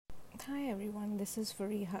Hi everyone, this is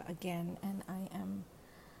Fariha again, and I am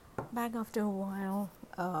back after a while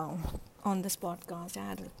on this podcast. I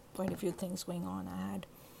had quite a few things going on. I had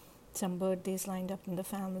some birthdays lined up in the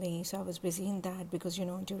family, so I was busy in that because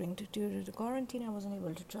during the quarantine I wasn't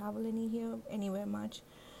able to travel anywhere much.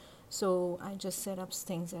 So I just set up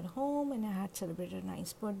things at home, and I had celebrated a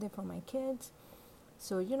nice birthday for my kids.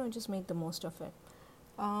 So just made the most of it.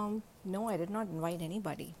 No, I did not invite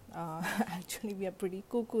anybody. Actually, we are pretty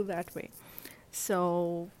cuckoo that way.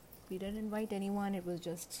 So we didn't invite anyone. It was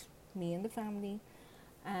just me and the family.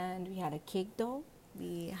 And we had a cake though.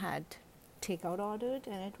 We had takeout ordered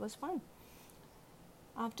and it was fun.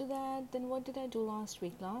 After that, then what did I do last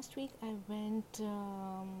week? Last week I went,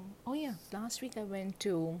 last week I went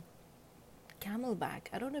to Camelback.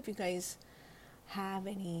 I don't know if you guys have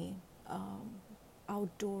any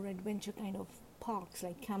outdoor adventure kind of parks.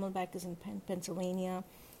 Like Camelback is in Pennsylvania.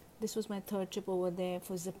 This was my third trip over there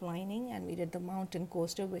for zip lining, and we did the mountain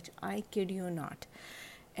coaster, which I kid you not.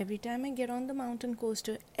 Every time I get on the mountain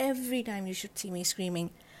coaster, every time you should see me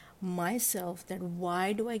screaming myself that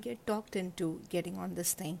why do I get talked into getting on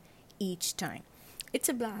this thing each time. It's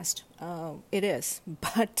a blast. It is,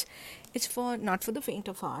 but it's for not for the faint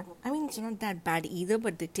of heart. I mean, it's not that bad either,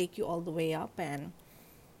 but they take you all the way up and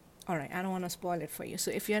all right, I don't want to spoil it for you.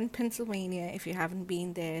 So if you're in Pennsylvania, if you haven't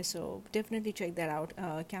been there, so definitely check that out.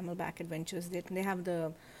 Camelback Adventures. They have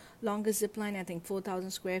the longest zip line, I think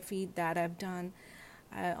 4,000 square feet that I've done.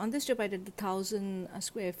 On this trip, I did the 1,000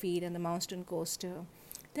 square feet and the mountain coaster.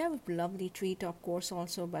 They have a lovely treetop course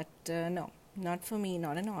also, but no, not for me,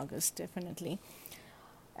 not in August, definitely.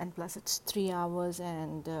 And plus, it's 3 hours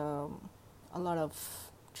and a lot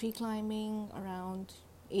of tree climbing around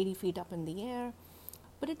 80 feet up in the air.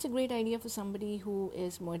 But it's a great idea for somebody who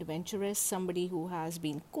is more adventurous, somebody who has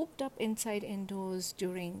been cooped up inside indoors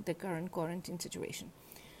during the current quarantine situation.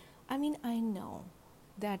 I mean, I know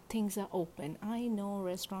that things are open. I know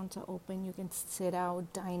restaurants are open. You can sit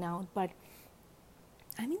out, dine out. But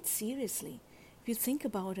I mean, seriously, if you think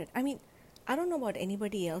about it, I mean, I don't know about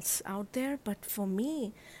anybody else out there, but for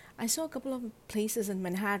me, I saw a couple of places in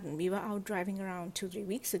Manhattan. We were out driving around 2-3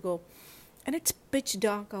 weeks ago, and it's pitch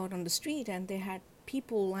dark out on the street, and they had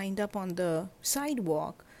people lined up on the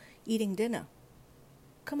sidewalk eating dinner.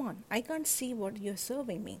 Come on, I can't see what you're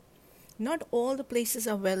serving me. Not all the places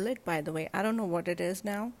are well lit, by the way. I don't know what it is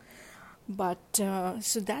now, but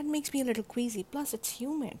so that makes me a little queasy. Plus, it's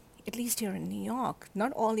humid, at least here in New York.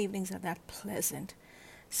 Not all evenings are that pleasant.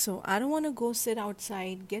 So I don't want to go sit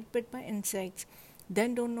outside, get bit by insects,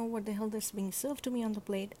 then don't know what the hell is being served to me on the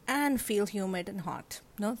plate, and feel humid and hot.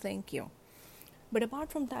 No, thank you. But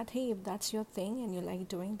apart from that, hey, if that's your thing and you like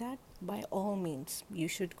doing that, by all means, you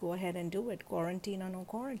should go ahead and do it, quarantine or no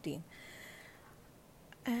quarantine.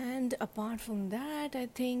 And apart from that, I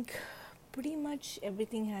think pretty much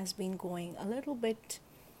everything has been going a little bit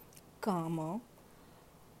calmer.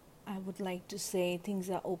 I would like to say things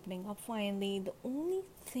are opening up finally. The only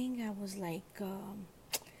thing I was like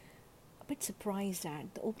a bit surprised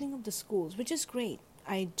at, the opening of the schools, which is great.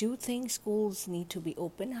 I do think schools need to be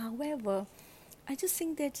open. However, I just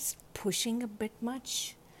think they're just pushing a bit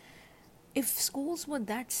much. If schools were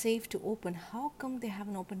that safe to open, how come they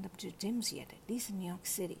haven't opened up the gyms yet, at least in New York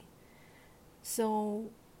City? So,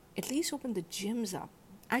 at least open the gyms up.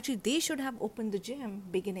 Actually, they should have opened the gym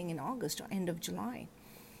beginning in August or end of July.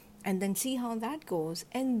 And then see how that goes.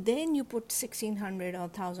 And then you put 1,600 or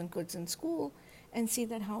 1,000 kids in school and see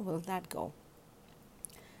that how will that go.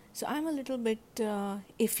 So, I'm a little bit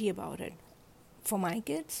iffy about it. For my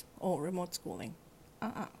kids, remote schooling.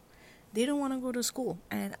 They don't want to go to school,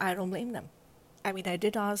 and I don't blame them. I mean, I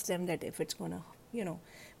did ask them that if it's going to,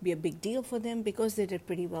 be a big deal for them because they did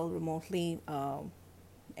pretty well remotely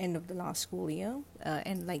end of the last school year,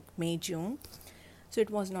 in like May, June. So it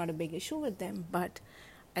was not a big issue with them.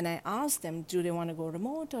 And I asked them, do they want to go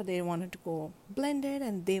remote or they wanted to go blended?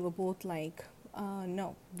 And they were both like,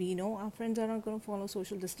 no, we know our friends are not going to follow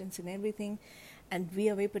social distance and everything, and we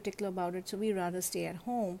are very particular about it, so we rather stay at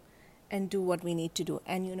home and do what we need to do.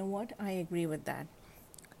 And you know what? I agree with that.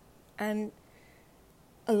 And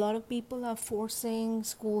a lot of people are forcing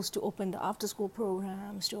schools to open the after-school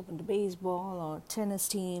programs, to open the baseball or tennis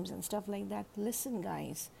teams and stuff like that. Listen,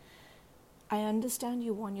 guys, I understand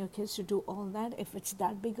you want your kids to do all that. If it's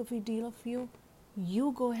that big of a deal for you,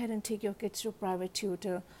 you go ahead and take your kids to a private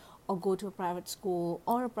tutor or go to a private school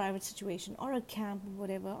or a private situation or a camp or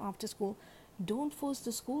whatever after school. Don't force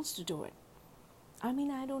the schools to do it. I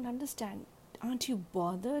mean, I don't understand. Aren't you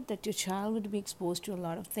bothered that your child would be exposed to a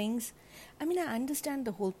lot of things? I mean, I understand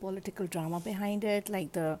the whole political drama behind it,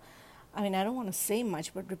 like the I mean, I don't want to say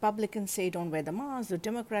much, but Republicans say don't wear the mask, the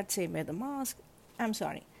Democrats say wear the mask. I'm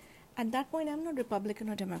sorry. At that point, I'm not Republican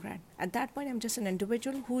or Democrat. At that point, I'm just an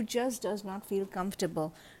individual who just does not feel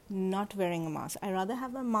comfortable not wearing a mask. I rather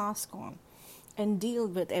have a mask on and deal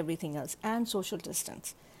with everything else and social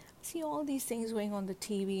distance. See all these things going on the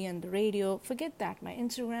TV and the radio. Forget that. My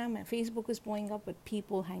Instagram, my Facebook is blowing up with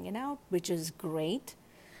people hanging out, which is great.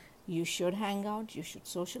 You should hang out, you should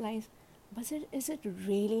socialize. But is it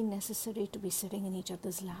really necessary to be sitting in each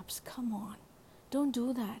other's laps? Come on. Don't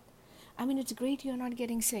do that. I mean, it's great you're not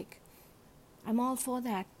getting sick. I'm all for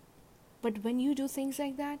that. But when you do things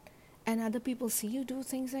like that, and other people see you do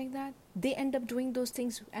things like that, they end up doing those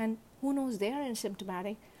things, and who knows, they are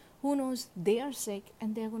asymptomatic. Who knows, they are sick,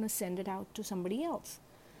 and they're going to send it out to somebody else.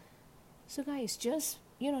 So guys, just,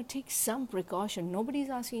 take some precaution. Nobody's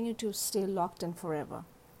asking you to stay locked in forever.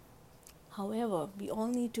 However, we all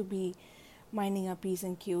need to be minding our P's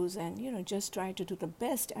and Q's and, just try to do the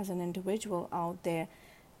best as an individual out there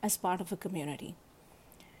as part of a community.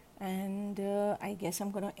 And I guess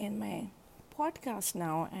I'm going to end my podcast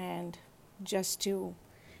now, and just to,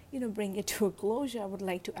 bring it to a closure, I would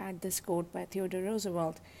like to add this quote by Theodore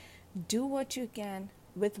Roosevelt: do what you can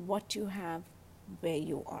with what you have where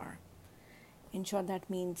you are. In short, that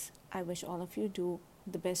means I wish all of you do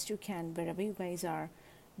the best you can wherever you guys are.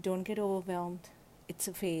 Don't get overwhelmed. It's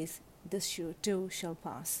a phase. This too shall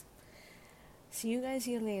pass. See you guys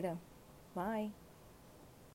here later. Bye.